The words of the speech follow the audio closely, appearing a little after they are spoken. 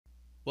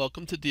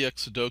Welcome to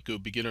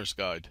dxSudoku Beginner's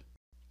Guide.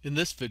 In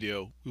this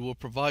video, we will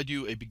provide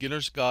you a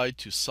beginner's guide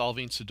to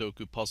solving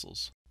Sudoku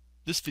puzzles.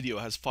 This video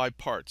has 5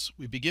 parts.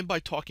 We begin by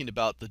talking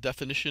about the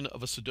definition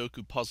of a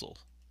Sudoku puzzle.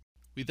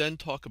 We then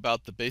talk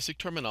about the basic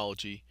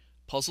terminology,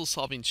 puzzle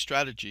solving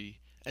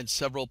strategy, and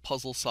several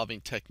puzzle solving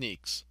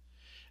techniques.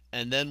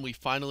 And then we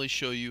finally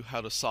show you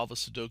how to solve a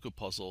Sudoku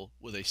puzzle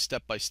with a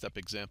step-by-step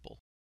example.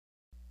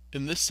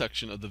 In this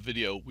section of the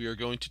video, we are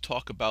going to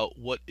talk about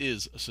what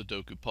is a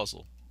Sudoku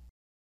puzzle.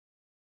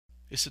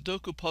 A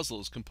Sudoku puzzle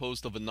is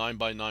composed of a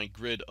 9x9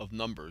 grid of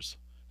numbers.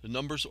 The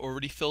numbers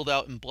already filled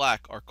out in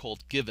black are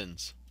called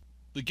givens.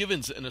 The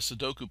givens in a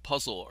Sudoku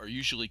puzzle are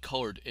usually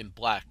colored in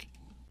black.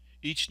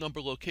 Each number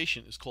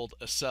location is called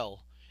a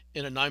cell.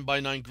 In a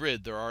 9x9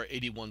 grid, there are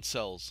 81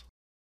 cells.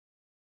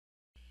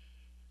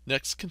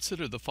 Next,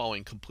 consider the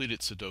following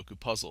completed Sudoku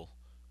puzzle.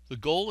 The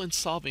goal in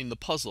solving the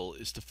puzzle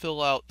is to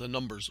fill out the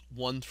numbers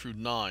 1 through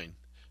 9,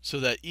 so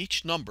that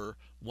each number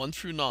 1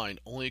 through 9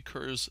 only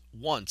occurs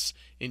once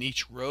in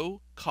each row,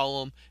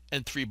 column,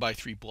 and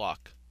 3x3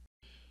 block.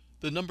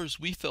 The numbers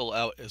we fill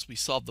out as we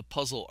solve the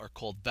puzzle are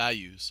called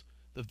values.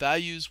 The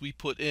values we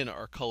put in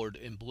are colored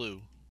in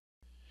blue.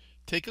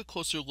 Take a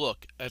closer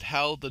look at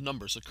how the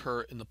numbers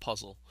occur in the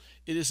puzzle.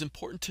 It is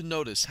important to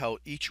notice how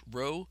each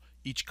row,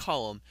 each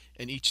column,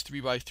 and each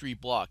 3x3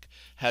 block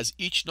has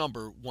each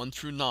number 1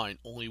 through 9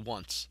 only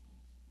once.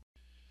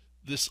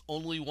 This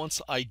only once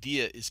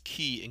idea is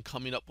key in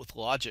coming up with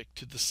logic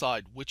to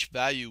decide which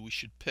value we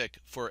should pick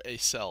for a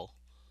cell.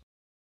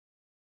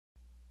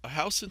 A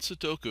house in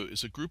Sudoku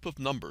is a group of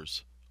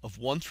numbers of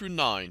 1 through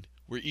 9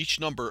 where each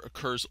number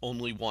occurs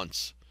only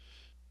once.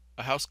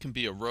 A house can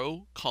be a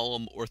row,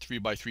 column, or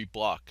 3x3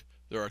 block.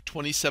 There are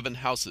 27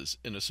 houses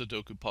in a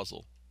Sudoku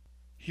puzzle.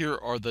 Here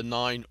are the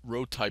 9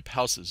 row-type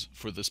houses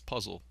for this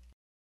puzzle.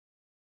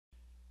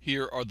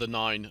 Here are the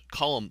 9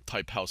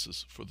 column-type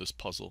houses for this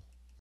puzzle.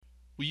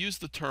 We use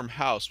the term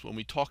house when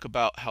we talk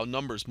about how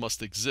numbers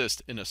must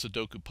exist in a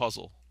Sudoku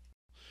puzzle.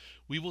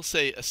 We will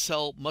say a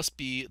cell must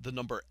be the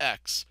number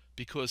x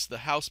because the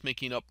house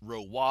making up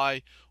row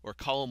y, or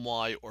column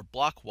y, or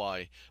block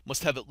y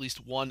must have at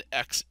least one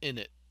x in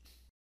it.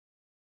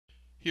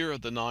 Here are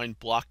the 9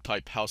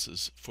 block-type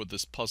houses for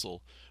this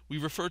puzzle. We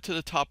refer to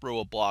the top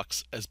row of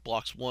blocks as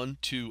blocks 1,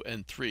 2,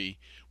 and 3.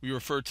 We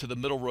refer to the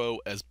middle row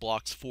as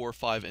blocks 4,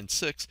 5, and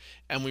 6,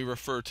 and we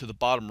refer to the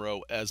bottom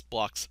row as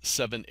blocks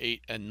 7,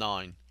 8, and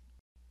 9.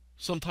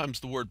 Sometimes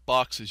the word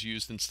box is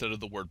used instead of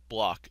the word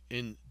block.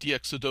 In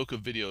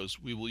dxSudoku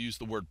videos, we will use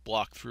the word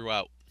block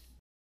throughout.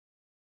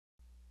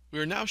 We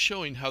are now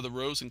showing how the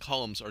rows and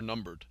columns are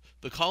numbered.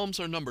 The columns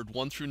are numbered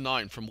 1 through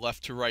 9 from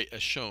left to right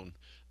as shown.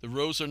 The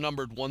rows are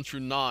numbered 1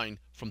 through 9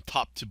 from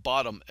top to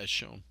bottom as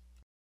shown.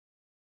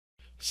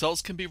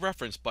 Cells can be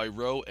referenced by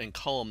row and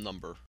column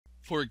number.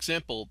 For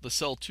example, the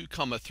cell 2,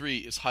 3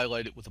 is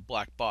highlighted with a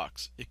black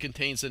box. It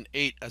contains an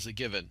 8 as a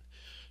given.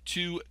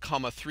 2,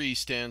 3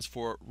 stands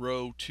for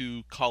row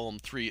 2, column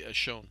 3 as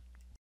shown.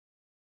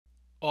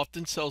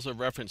 Often cells are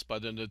referenced by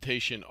the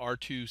notation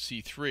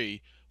R2C3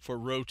 for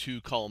row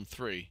 2, column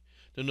 3.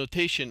 The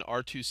notation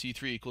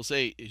R2C3 equals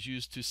 8 is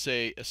used to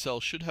say a cell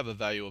should have a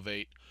value of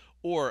 8,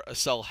 or a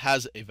cell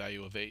has a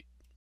value of 8.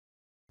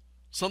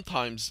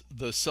 Sometimes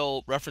the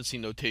cell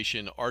referencing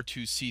notation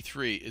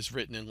R2C3 is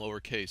written in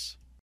lowercase.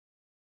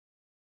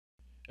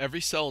 Every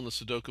cell in the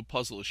Sudoku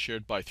puzzle is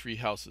shared by 3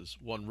 houses,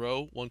 1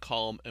 row, 1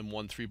 column, and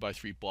 1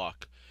 3x3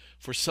 block.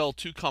 For cell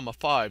 2,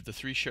 5, the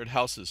 3 shared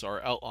houses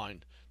are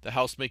outlined. The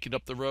house making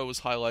up the row is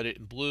highlighted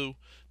in blue,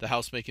 the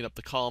house making up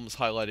the column is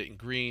highlighted in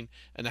green,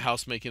 and the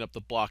house making up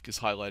the block is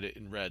highlighted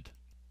in red.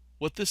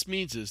 What this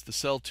means is the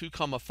cell 2,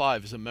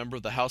 5 is a member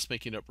of the house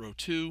making up row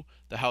 2,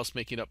 the house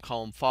making up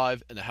column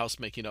 5, and the house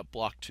making up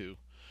block 2.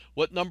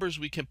 What numbers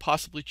we can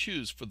possibly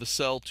choose for the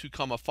cell 2,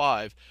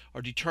 5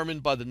 are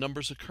determined by the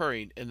numbers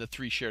occurring in the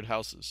 3 shared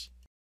houses.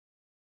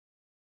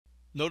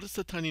 Notice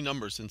the tiny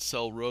numbers in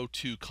cell row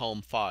 2,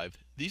 column 5.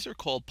 These are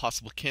called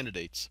possible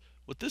candidates.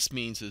 What this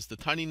means is the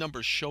tiny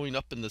numbers showing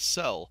up in the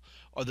cell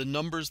are the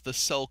numbers the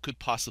cell could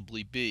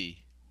possibly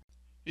be.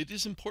 It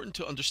is important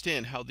to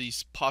understand how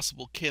these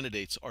possible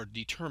candidates are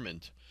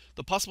determined.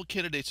 The possible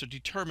candidates are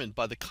determined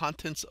by the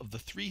contents of the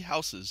 3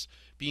 houses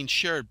being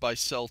shared by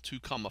cell 2,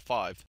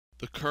 5.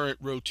 The current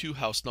row 2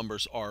 house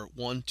numbers are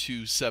 1,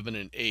 2, 7,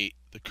 and 8.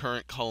 The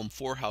current column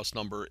 4 house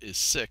number is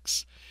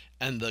 6.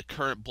 And the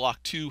current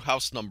block 2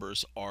 house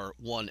numbers are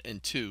 1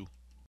 and 2.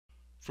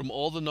 From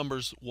all the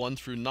numbers 1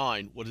 through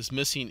 9, what is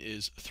missing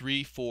is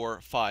 3,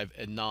 4, 5,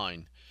 and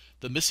 9.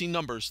 The missing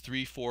numbers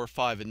 3, 4,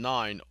 5, and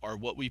 9 are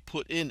what we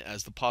put in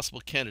as the possible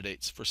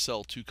candidates for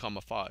cell 2,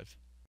 5.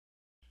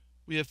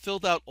 We have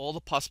filled out all the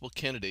possible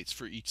candidates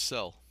for each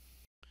cell.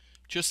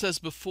 Just as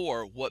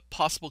before, what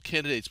possible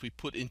candidates we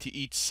put into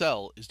each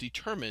cell is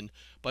determined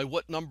by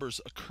what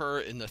numbers occur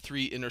in the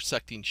 3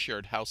 intersecting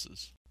shared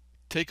houses.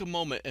 Take a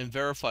moment and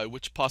verify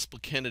which possible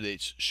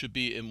candidates should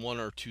be in 1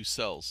 or 2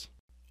 cells.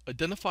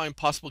 Identifying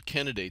possible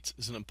candidates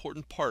is an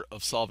important part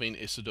of solving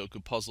a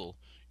Sudoku puzzle.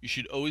 You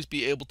should always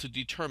be able to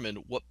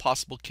determine what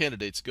possible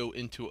candidates go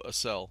into a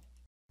cell.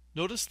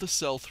 Notice the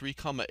cell 3,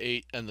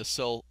 8 and the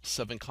cell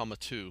 7,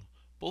 2.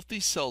 Both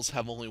these cells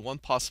have only one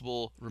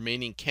possible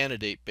remaining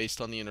candidate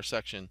based on the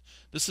intersection.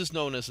 This is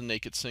known as a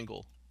naked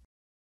single.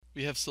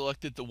 We have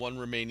selected the one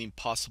remaining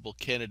possible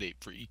candidate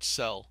for each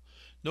cell.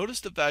 Notice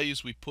the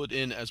values we put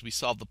in as we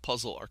solve the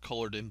puzzle are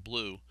colored in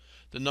blue.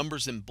 The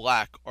numbers in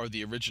black are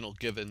the original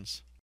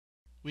givens.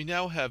 We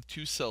now have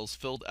two cells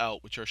filled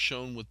out which are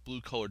shown with blue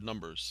colored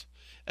numbers.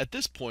 At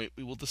this point,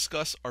 we will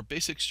discuss our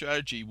basic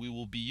strategy we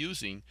will be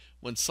using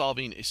when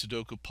solving a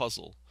Sudoku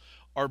puzzle.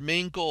 Our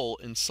main goal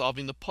in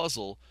solving the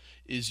puzzle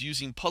is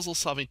using puzzle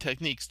solving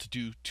techniques to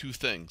do two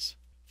things.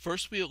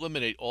 First, we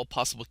eliminate all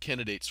possible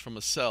candidates from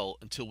a cell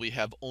until we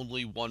have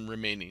only one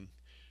remaining.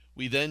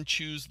 We then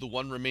choose the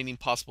one remaining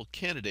possible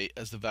candidate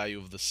as the value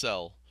of the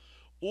cell.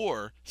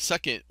 Or,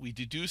 second, we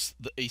deduce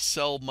that a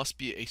cell must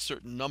be a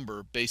certain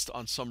number based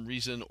on some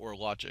reason or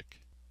logic.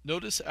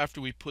 Notice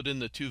after we put in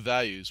the two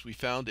values, we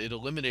found it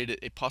eliminated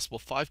a possible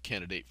 5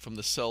 candidate from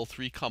the cell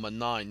 3,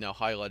 9 now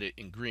highlighted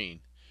in green.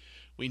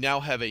 We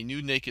now have a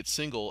new naked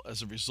single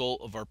as a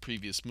result of our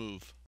previous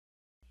move.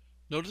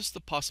 Notice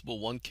the possible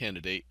 1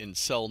 candidate in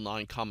cell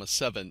 9,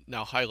 7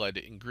 now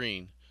highlighted in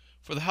green.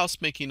 For the house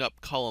making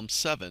up column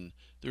 7,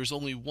 there is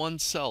only one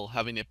cell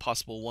having a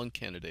possible 1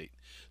 candidate.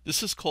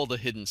 This is called a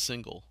hidden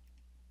single.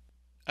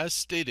 As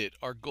stated,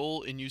 our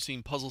goal in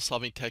using puzzle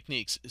solving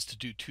techniques is to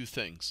do two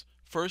things.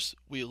 First,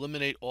 we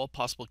eliminate all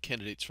possible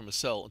candidates from a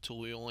cell until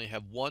we only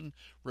have one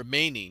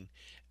remaining,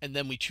 and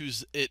then we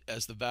choose it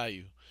as the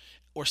value.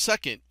 Or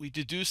second, we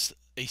deduce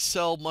a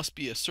cell must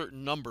be a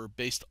certain number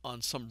based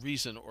on some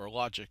reason or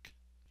logic.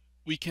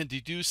 We can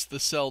deduce the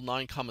cell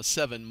 9,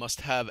 7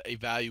 must have a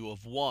value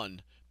of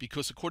 1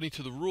 because according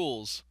to the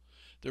rules,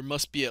 there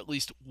must be at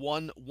least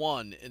one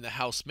 1 in the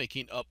house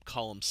making up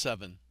column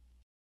 7.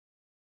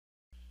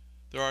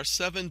 There are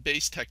 7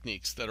 base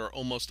techniques that are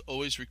almost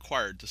always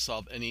required to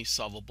solve any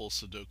solvable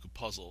Sudoku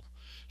puzzle.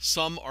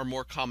 Some are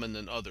more common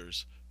than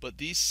others, but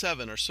these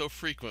 7 are so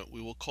frequent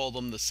we will call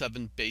them the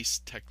 7 base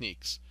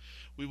techniques.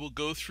 We will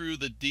go through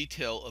the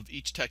detail of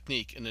each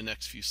technique in the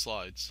next few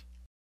slides.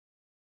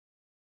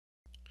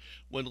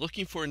 When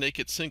looking for a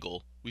naked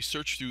single, we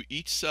search through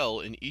each cell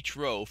in each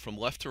row from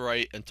left to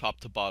right and top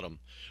to bottom.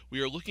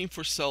 We are looking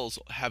for cells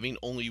having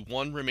only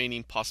one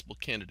remaining possible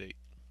candidate.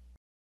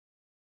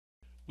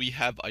 We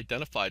have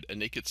identified a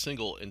naked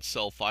single in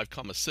cell 5,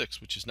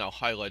 6, which is now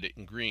highlighted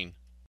in green.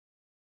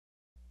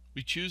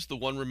 We choose the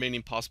one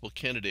remaining possible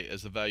candidate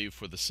as the value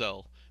for the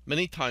cell.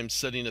 Many times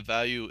setting a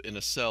value in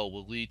a cell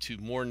will lead to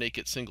more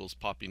naked singles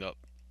popping up.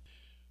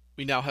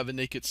 We now have a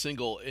naked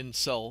single in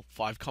cell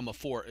 5,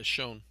 4 as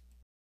shown.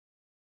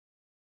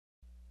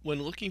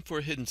 When looking for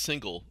a hidden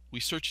single, we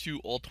search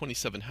through all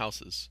 27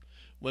 houses.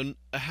 When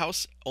a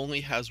house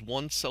only has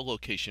one cell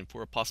location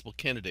for a possible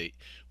candidate,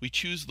 we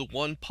choose the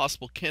one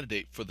possible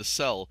candidate for the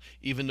cell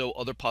even though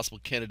other possible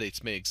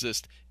candidates may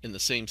exist in the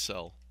same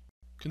cell.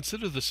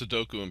 Consider the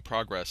Sudoku in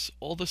progress.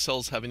 All the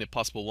cells having a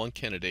possible 1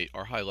 candidate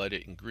are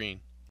highlighted in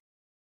green.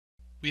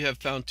 We have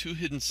found 2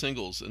 hidden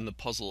singles in the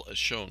puzzle as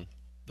shown.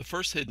 The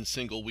first hidden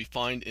single we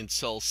find in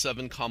cell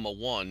 7,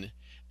 1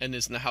 and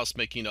is in the house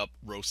making up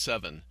row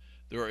 7.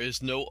 There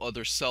is no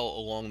other cell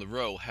along the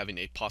row having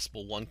a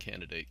possible 1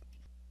 candidate.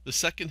 The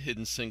second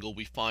hidden single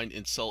we find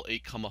in cell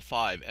 8,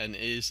 5 and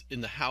is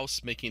in the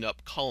house making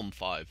up column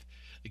 5.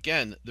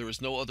 Again, there is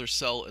no other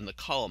cell in the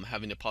column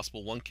having a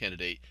possible 1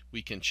 candidate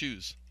we can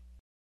choose.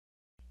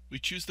 We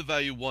choose the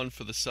value 1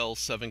 for the cell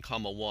 7,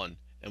 1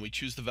 and we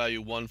choose the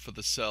value 1 for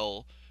the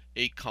cell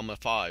 8,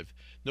 5.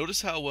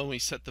 Notice how when we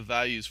set the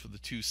values for the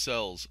two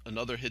cells,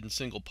 another hidden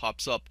single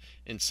pops up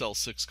in cell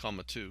 6,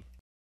 2.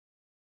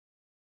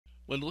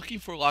 When looking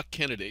for locked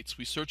candidates,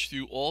 we search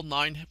through all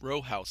 9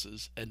 row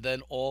houses and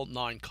then all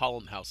 9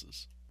 column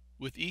houses.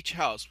 With each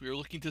house, we are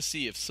looking to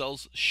see if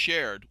cells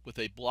shared with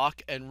a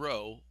block and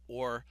row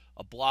or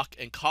a block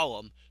and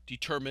column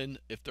determine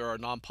if there are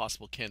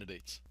non-possible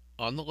candidates.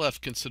 On the left,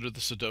 consider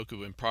the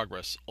Sudoku in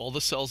progress. All the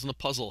cells in the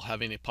puzzle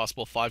having a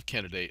possible 5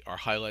 candidate are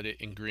highlighted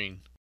in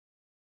green.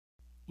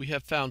 We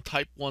have found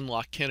type 1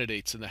 locked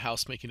candidates in the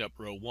house making up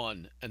row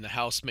 1 and the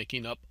house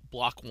making up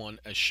block 1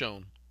 as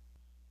shown.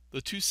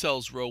 The two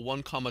cells row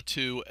 1,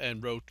 2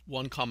 and row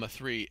 1,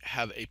 3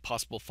 have a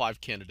possible 5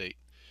 candidate.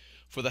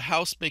 For the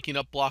house making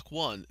up block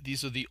 1,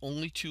 these are the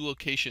only 2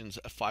 locations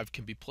a 5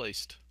 can be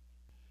placed.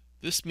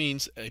 This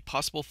means a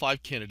possible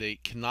 5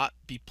 candidate cannot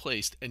be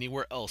placed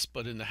anywhere else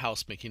but in the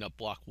house making up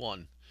block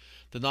 1.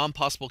 The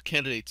non-possible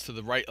candidates to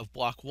the right of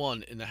block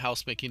 1 in the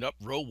house making up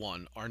row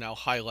 1 are now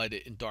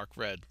highlighted in dark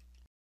red.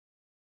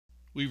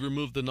 We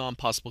remove the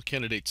non-possible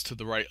candidates to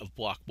the right of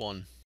block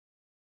 1.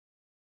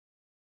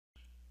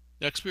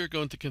 Next, we are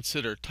going to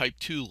consider type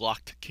 2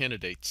 locked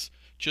candidates.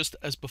 Just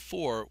as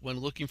before, when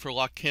looking for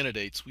locked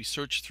candidates, we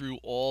search through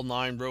all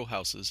 9 row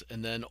houses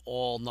and then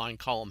all 9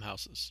 column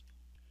houses.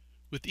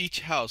 With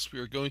each house, we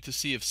are going to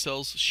see if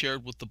cells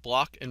shared with the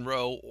block and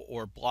row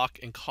or block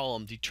and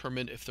column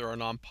determine if there are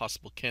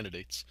non-possible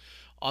candidates.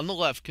 On the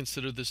left,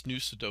 consider this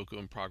new Sudoku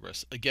in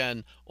progress.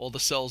 Again, all the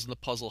cells in the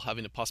puzzle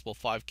having a possible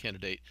 5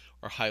 candidate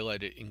are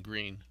highlighted in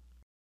green.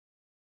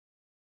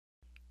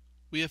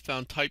 We have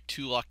found type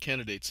 2 lock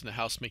candidates in the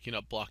house making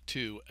up block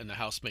 2 and the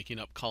house making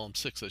up column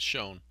 6 as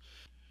shown.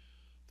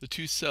 The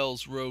two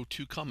cells row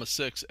 2,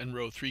 6 and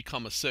row 3,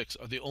 6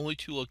 are the only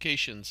two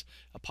locations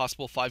a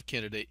possible 5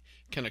 candidate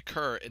can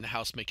occur in the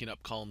house making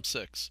up column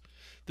 6.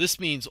 This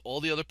means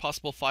all the other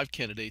possible 5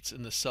 candidates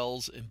in the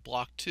cells in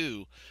block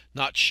 2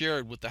 not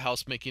shared with the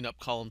house making up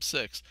column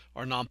 6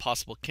 are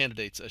non-possible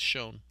candidates as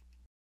shown.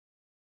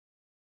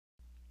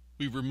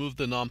 We remove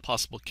the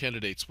non-possible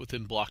candidates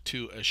within block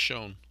 2 as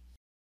shown.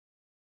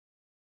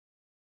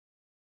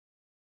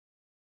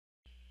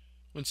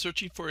 When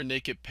searching for a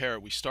naked pair,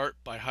 we start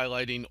by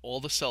highlighting all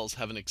the cells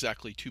having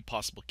exactly 2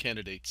 possible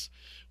candidates.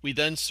 We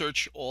then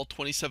search all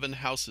 27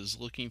 houses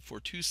looking for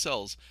 2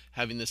 cells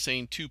having the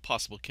same 2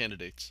 possible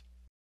candidates.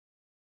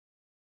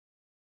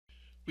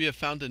 We have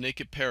found a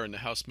naked pair in the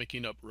house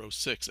making up row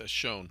 6 as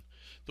shown.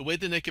 The way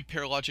the naked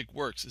pair logic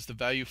works is the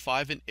value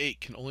 5 and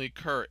 8 can only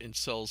occur in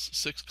cells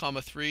 6,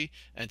 3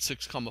 and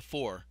 6,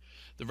 4.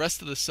 The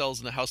rest of the cells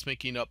in the house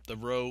making up the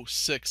row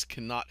 6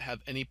 cannot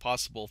have any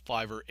possible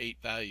 5 or 8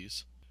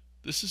 values.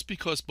 This is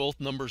because both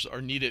numbers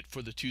are needed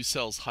for the 2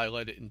 cells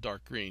highlighted in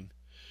dark green.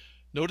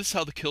 Notice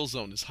how the kill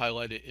zone is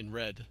highlighted in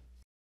red.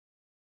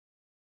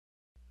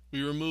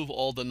 We remove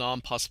all the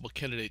non-possible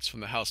candidates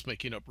from the house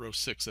making up row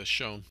 6 as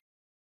shown.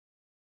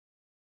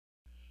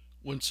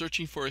 When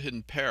searching for a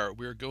hidden pair,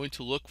 we are going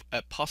to look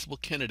at possible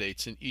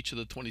candidates in each of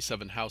the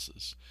 27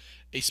 houses.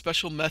 A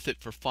special method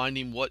for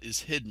finding what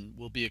is hidden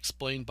will be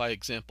explained by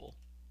example.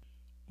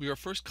 We are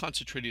first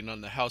concentrating on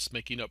the house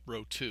making up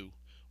row 2.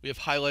 We have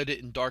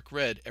highlighted in dark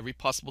red every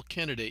possible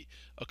candidate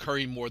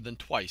occurring more than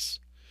twice.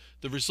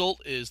 The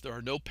result is there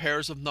are no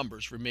pairs of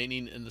numbers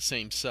remaining in the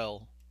same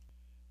cell.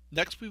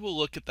 Next, we will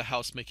look at the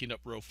house making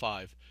up row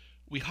 5.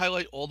 We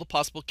highlight all the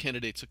possible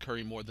candidates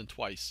occurring more than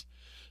twice.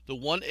 The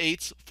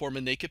 1/8s form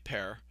a naked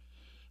pair,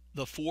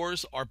 the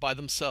 4s are by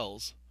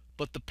themselves,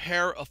 but the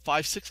pair of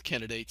 5, 6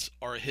 candidates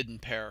are a hidden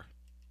pair.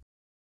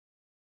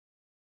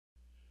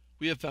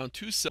 We have found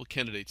 2 cell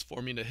candidates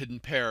forming a hidden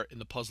pair in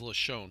the puzzle as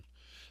shown.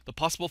 The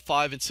possible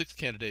 5 and 6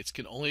 candidates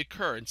can only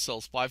occur in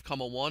cells 5,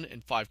 1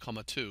 and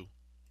 5, 2.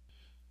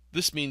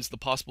 This means the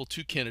possible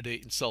 2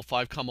 candidate in cell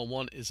 5,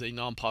 1 is a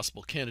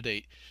non-possible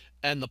candidate,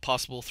 and the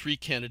possible 3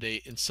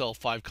 candidate in cell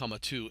 5,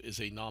 2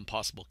 is a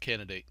non-possible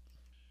candidate.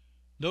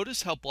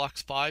 Notice how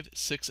blocks 5,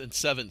 6, and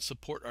 7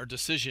 support our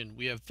decision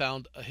we have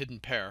found a hidden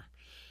pair.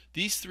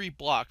 These 3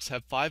 blocks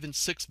have 5 and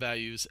 6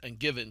 values and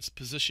givens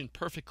positioned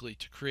perfectly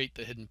to create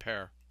the hidden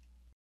pair.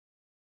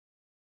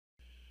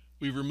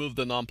 We remove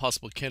the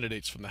non-possible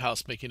candidates from the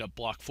house making up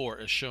block 4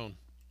 as shown.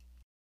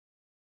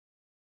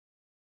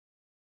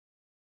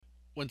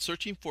 When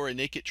searching for a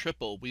naked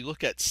triple, we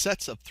look at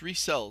sets of 3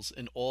 cells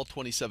in all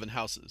 27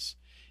 houses.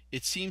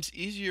 It seems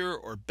easier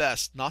or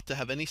best not to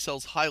have any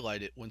cells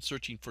highlighted when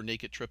searching for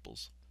naked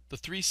triples. The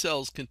 3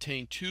 cells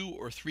contain 2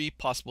 or 3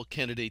 possible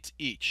candidates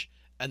each,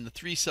 and the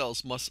 3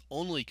 cells must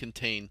only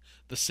contain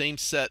the same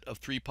set of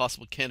 3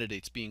 possible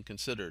candidates being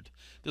considered.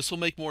 This will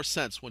make more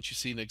sense once you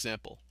see an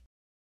example.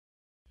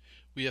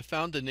 We have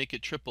found a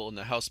naked triple in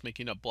the house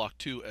making up block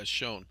 2 as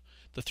shown.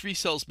 The 3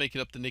 cells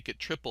making up the naked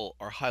triple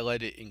are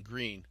highlighted in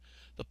green.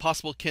 The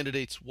possible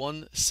candidates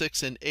 1,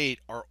 6, and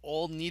 8 are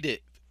all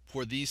needed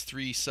for these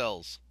 3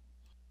 cells.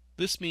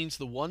 This means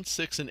the 1,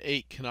 6, and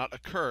 8 cannot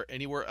occur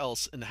anywhere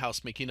else in the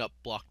house making up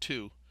block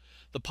 2.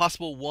 The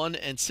possible 1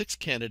 and 6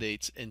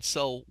 candidates in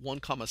cell 1,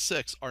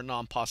 6 are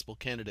non-possible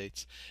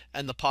candidates,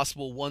 and the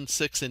possible 1,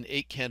 6, and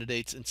 8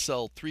 candidates in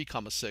cell 3,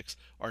 6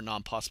 are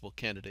non-possible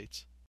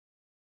candidates.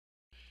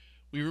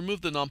 We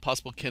remove the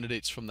non-possible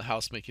candidates from the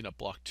house making up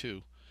block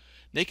 2.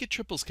 Naked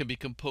triples can be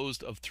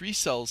composed of 3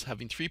 cells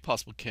having 3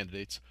 possible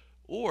candidates,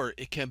 or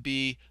it can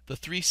be the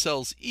 3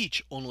 cells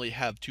each only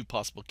have 2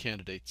 possible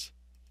candidates.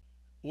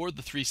 Or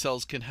the 3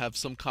 cells can have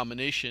some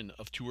combination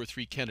of 2 or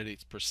 3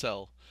 candidates per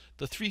cell.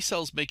 The 3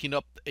 cells making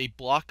up a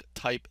block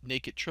type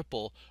naked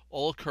triple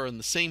all occur in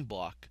the same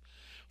block.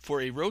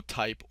 For a row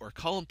type or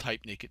column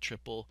type naked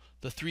triple,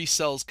 the 3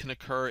 cells can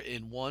occur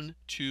in 1,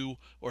 2,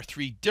 or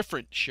 3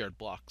 different shared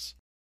blocks.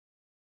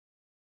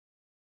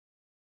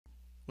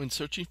 When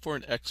searching for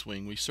an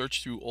X-wing, we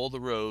search through all the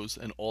rows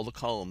and all the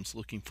columns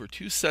looking for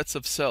 2 sets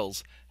of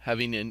cells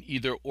having an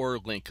either-or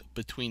link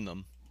between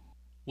them.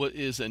 What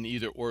is an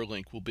either-or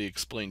link will be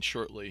explained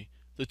shortly.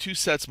 The 2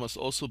 sets must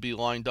also be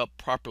lined up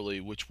properly,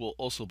 which will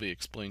also be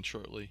explained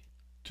shortly.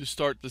 To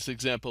start this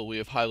example, we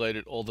have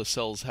highlighted all the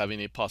cells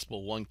having a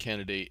possible 1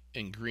 candidate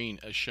in green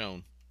as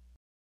shown.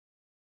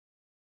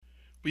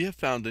 We have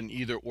found an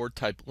either-or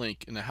type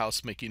link in the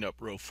house making up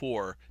row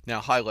 4,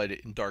 now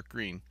highlighted in dark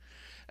green.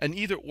 An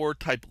either-or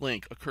type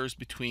link occurs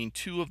between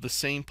 2 of the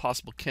same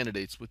possible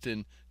candidates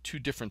within 2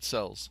 different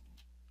cells.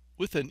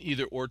 With an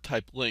either-or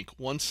type link,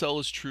 one cell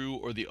is true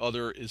or the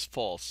other is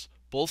false.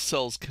 Both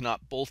cells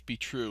cannot both be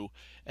true,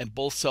 and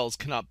both cells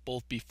cannot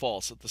both be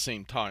false at the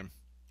same time.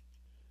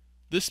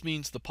 This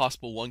means the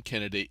possible 1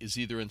 candidate is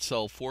either in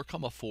cell 4,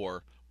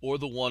 4, or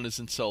the 1 is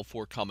in cell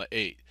 4,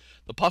 8.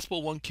 The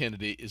possible 1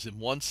 candidate is in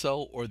one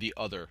cell or the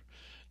other.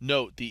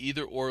 Note the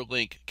either or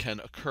link can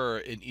occur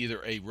in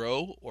either a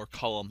row or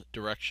column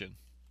direction.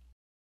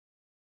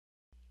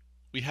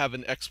 We have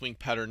an X-wing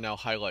pattern now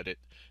highlighted.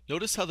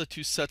 Notice how the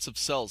two sets of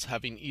cells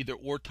having either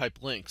or type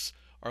links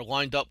are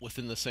lined up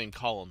within the same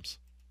columns.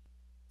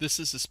 This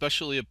is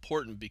especially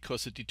important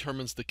because it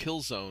determines the kill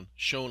zone,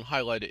 shown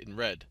highlighted in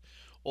red.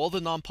 All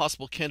the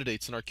non-possible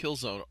candidates in our kill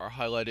zone are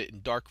highlighted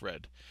in dark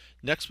red.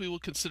 Next, we will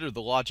consider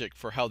the logic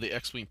for how the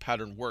X-wing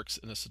pattern works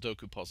in a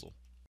Sudoku puzzle.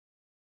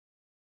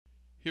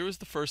 Here is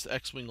the first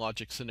X-wing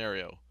logic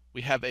scenario.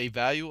 We have a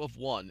value of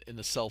 1 in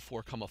the cell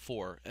 4,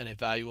 4 and a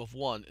value of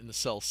 1 in the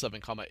cell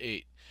 7,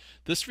 8.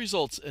 This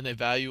results in a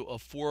value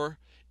of 4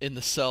 in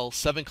the cell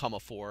 7,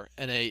 4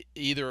 and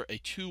either a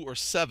 2 or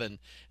 7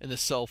 in the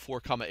cell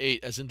 4,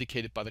 8 as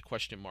indicated by the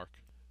question mark.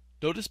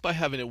 Notice by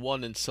having a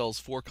 1 in cells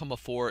 4,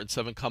 4 and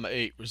 7,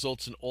 8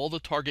 results in all the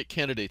target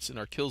candidates in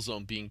our kill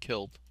zone being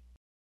killed.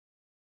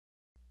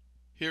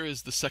 Here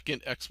is the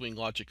second X-wing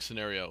logic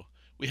scenario.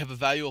 We have a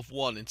value of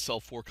 1 in cell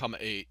 4,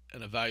 8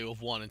 and a value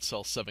of 1 in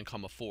cell 7,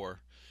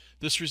 4.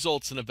 This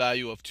results in a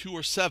value of 2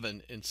 or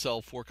 7 in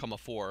cell 4,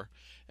 4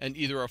 and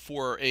either a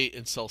 4 or 8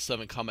 in cell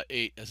 7,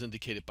 8 as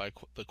indicated by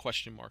the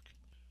question mark.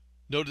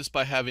 Notice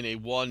by having a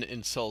 1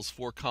 in cells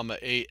 4,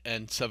 8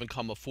 and 7,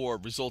 4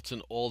 results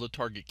in all the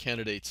target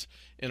candidates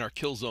in our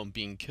kill zone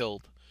being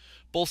killed.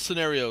 Both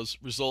scenarios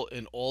result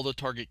in all the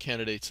target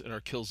candidates in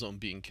our kill zone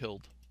being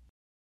killed.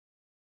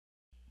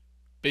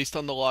 Based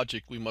on the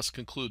logic, we must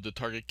conclude the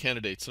target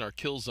candidates in our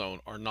kill zone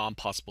are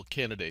non-possible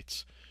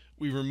candidates.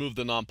 We remove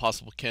the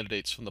non-possible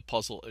candidates from the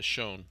puzzle as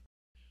shown.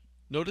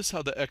 Notice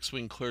how the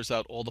X-wing clears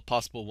out all the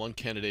possible 1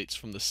 candidates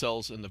from the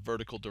cells in the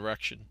vertical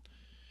direction.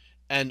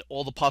 And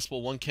all the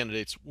possible 1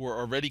 candidates were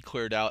already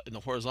cleared out in the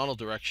horizontal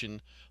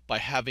direction by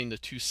having the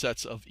two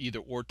sets of either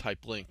or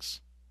type links.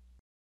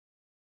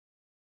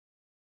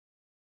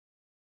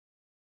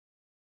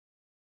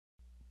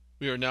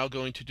 We are now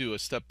going to do a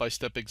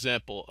step-by-step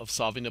example of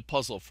solving a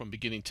puzzle from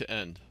beginning to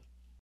end.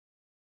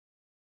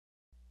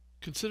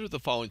 Consider the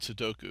following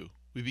Sudoku.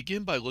 We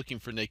begin by looking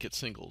for naked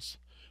singles.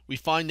 We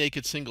find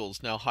naked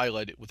singles now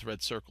highlighted with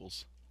red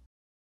circles.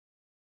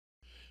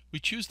 We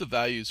choose the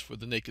values for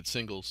the naked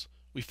singles.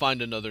 We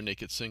find another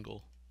naked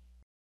single.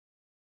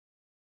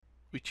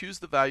 We choose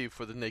the value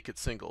for the naked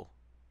single.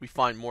 We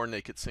find more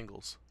naked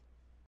singles.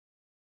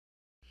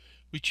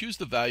 We choose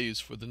the values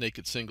for the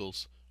naked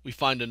singles. We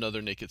find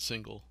another naked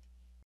single.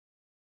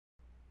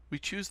 We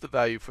choose the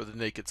value for the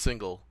naked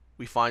single.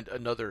 We find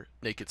another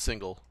naked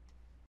single.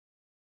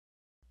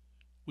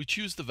 We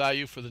choose the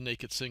value for the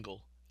naked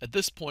single. At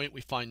this point,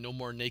 we find no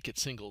more naked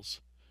singles.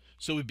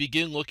 So we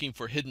begin looking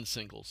for hidden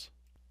singles.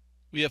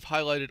 We have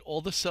highlighted all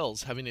the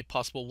cells having a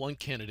possible 1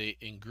 candidate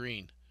in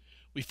green.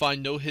 We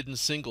find no hidden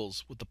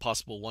singles with the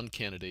possible 1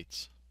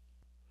 candidates.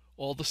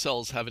 All the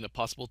cells having a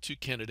possible 2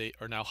 candidate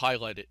are now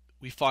highlighted.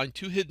 We find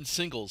 2 hidden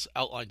singles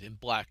outlined in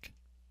black.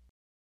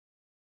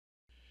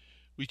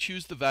 We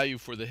choose the value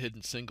for the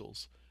hidden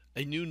singles.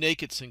 A new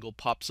naked single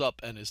pops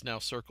up and is now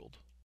circled.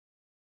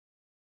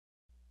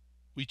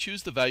 We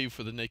choose the value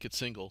for the naked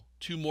single.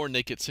 2 more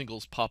naked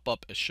singles pop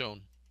up as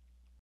shown.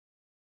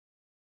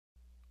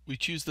 We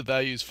choose the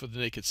values for the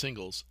naked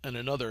singles, and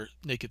another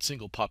naked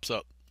single pops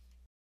up.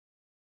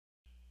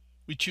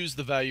 We choose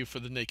the value for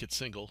the naked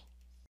single.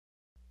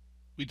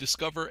 We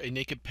discover a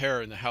naked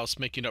pair in the house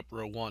making up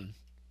row 1.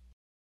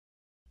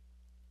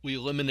 We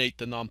eliminate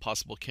the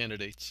non-possible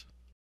candidates.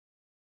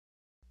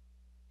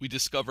 We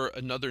discover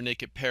another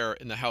naked pair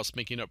in the house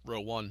making up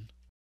row 1.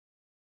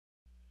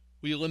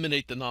 We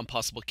eliminate the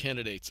non-possible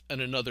candidates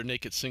and another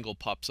naked single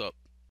pops up.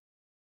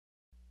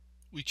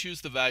 We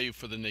choose the value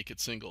for the naked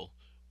single.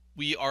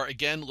 We are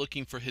again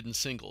looking for hidden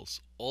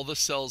singles. All the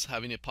cells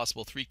having a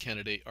possible 3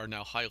 candidate are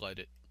now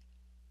highlighted.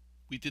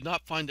 We did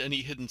not find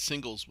any hidden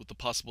singles with the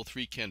possible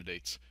 3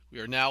 candidates. We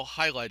are now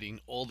highlighting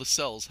all the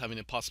cells having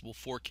a possible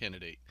 4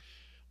 candidate.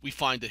 We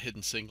find a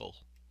hidden single.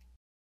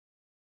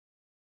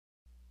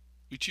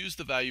 We choose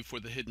the value for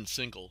the hidden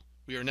single.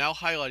 We are now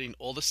highlighting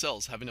all the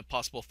cells having a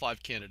possible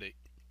 5 candidate.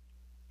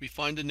 We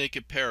find a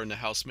naked pair in the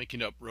house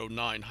making up row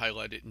 9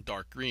 highlighted in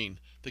dark green.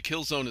 The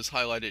kill zone is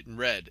highlighted in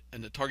red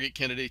and the target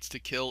candidates to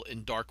kill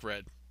in dark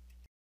red.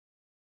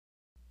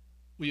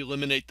 We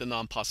eliminate the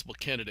non-possible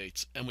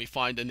candidates and we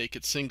find a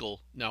naked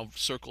single now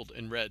circled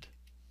in red.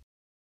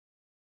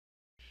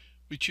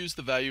 We choose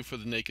the value for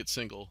the naked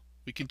single.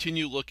 We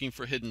continue looking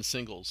for hidden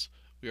singles.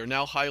 We are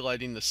now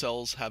highlighting the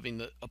cells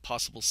having a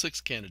possible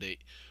 6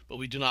 candidate, but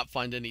we do not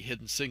find any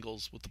hidden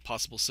singles with the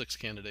possible 6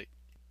 candidate.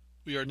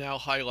 We are now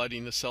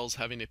highlighting the cells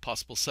having a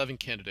possible 7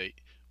 candidate.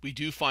 We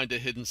do find a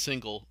hidden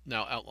single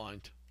now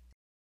outlined.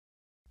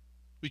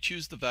 We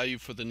choose the value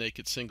for the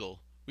naked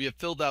single. We have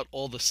filled out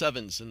all the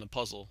 7s in the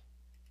puzzle.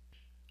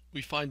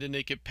 We find a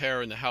naked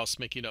pair in the house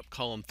making up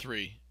column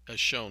 3, as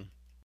shown.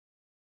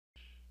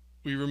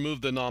 We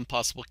remove the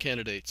non-possible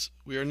candidates.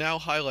 We are now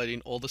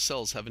highlighting all the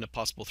cells having a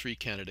possible 3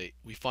 candidate.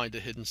 We find a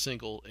hidden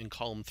single in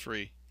column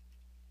 3.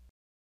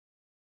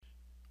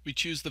 We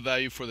choose the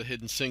value for the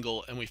hidden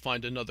single and we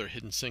find another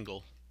hidden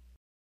single.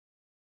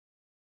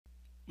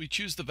 We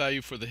choose the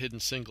value for the hidden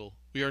single.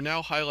 We are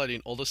now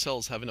highlighting all the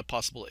cells having a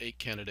possible 8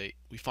 candidate.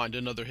 We find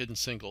another hidden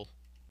single.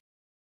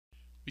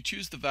 We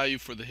choose the value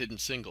for the hidden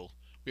single.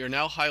 We are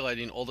now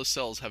highlighting all the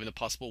cells having a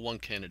possible 1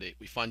 candidate.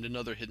 We find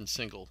another hidden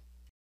single.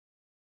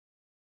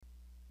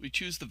 We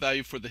choose the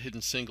value for the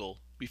hidden single.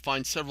 We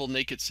find several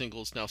naked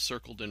singles now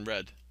circled in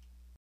red.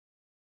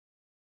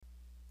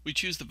 We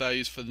choose the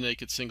values for the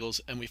naked singles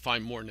and we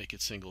find more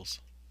naked singles.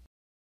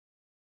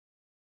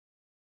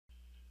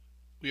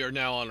 We are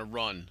now on a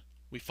run.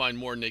 We find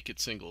more naked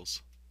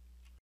singles.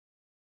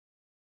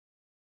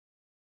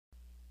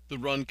 The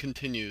run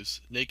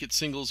continues. Naked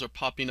singles are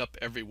popping up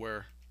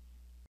everywhere.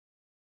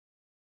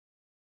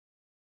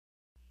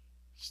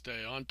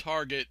 Stay on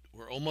target.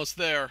 We're almost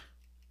there.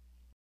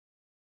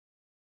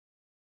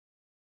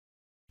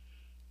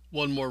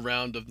 One more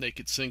round of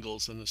naked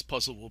singles and this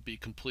puzzle will be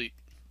complete.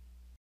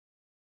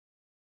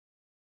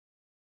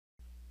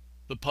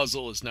 The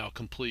puzzle is now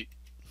complete.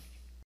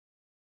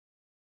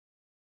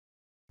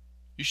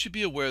 You should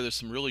be aware there's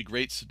some really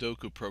great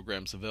Sudoku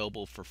programs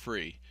available for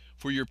free.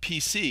 For your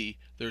PC,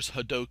 there's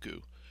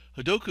Sudoku.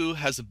 Sudoku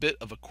has a bit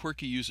of a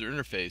quirky user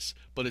interface,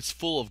 but it's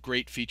full of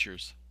great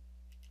features.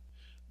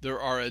 There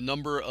are a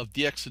number of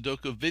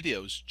dxSudoku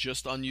videos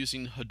just on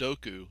using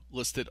Sudoku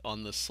listed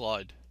on this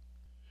slide.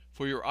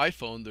 For your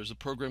iPhone, there's a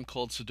program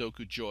called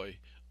Sudoku Joy.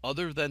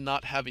 Other than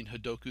not having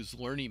Sudoku's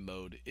learning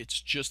mode, it's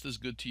just as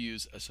good to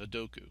use as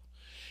Sudoku.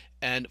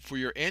 And for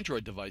your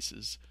Android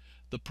devices,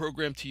 the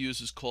program to use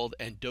is called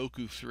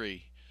Endoku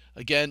 3.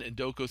 Again,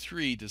 Endoku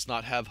 3 does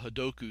not have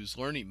Sudoku's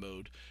learning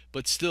mode,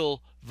 but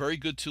still very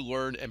good to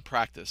learn and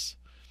practice.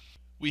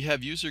 We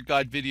have user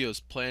guide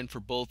videos planned for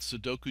both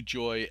Sudoku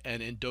Joy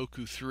and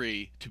Endoku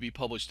 3 to be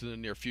published in the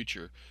near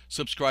future.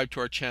 Subscribe to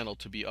our channel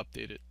to be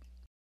updated.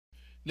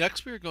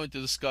 Next, we are going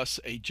to discuss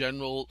a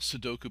general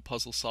Sudoku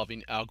puzzle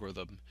solving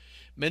algorithm.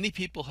 Many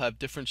people have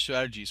different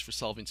strategies for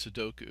solving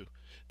Sudoku.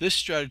 This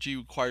strategy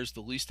requires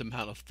the least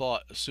amount of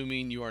thought,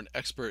 assuming you are an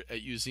expert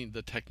at using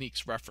the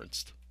techniques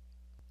referenced.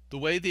 The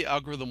way the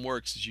algorithm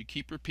works is you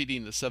keep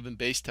repeating the 7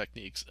 base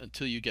techniques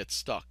until you get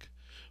stuck.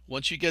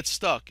 Once you get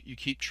stuck, you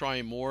keep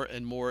trying more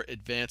and more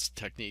advanced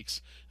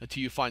techniques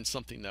until you find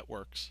something that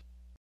works.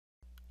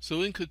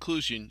 So in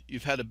conclusion,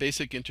 you've had a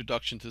basic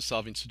introduction to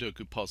solving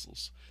Sudoku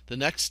puzzles. The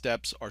next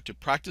steps are to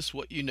practice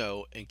what you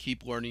know and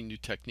keep learning new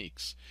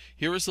techniques.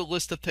 Here is a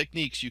list of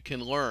techniques you can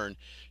learn,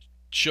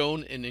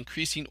 shown in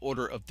increasing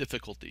order of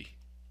difficulty.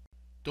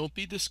 Don't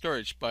be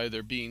discouraged by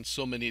there being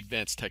so many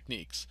advanced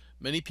techniques.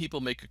 Many people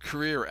make a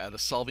career out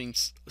of solving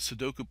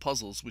Sudoku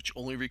puzzles which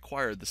only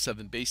require the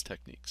 7 base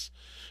techniques.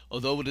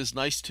 Although it is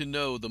nice to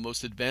know the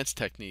most advanced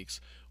techniques,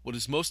 what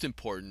is most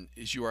important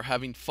is you are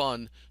having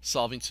fun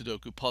solving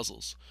Sudoku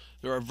puzzles.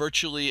 There are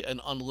virtually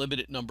an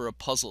unlimited number of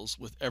puzzles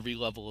with every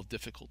level of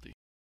difficulty.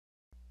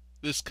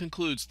 This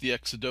concludes the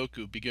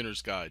dxSudoku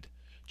Beginner's Guide.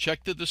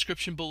 Check the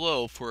description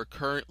below for a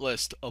current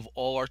list of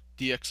all our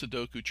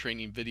dxSudoku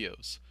training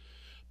videos.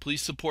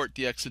 Please support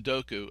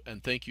dxSudoku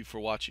and thank you for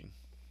watching.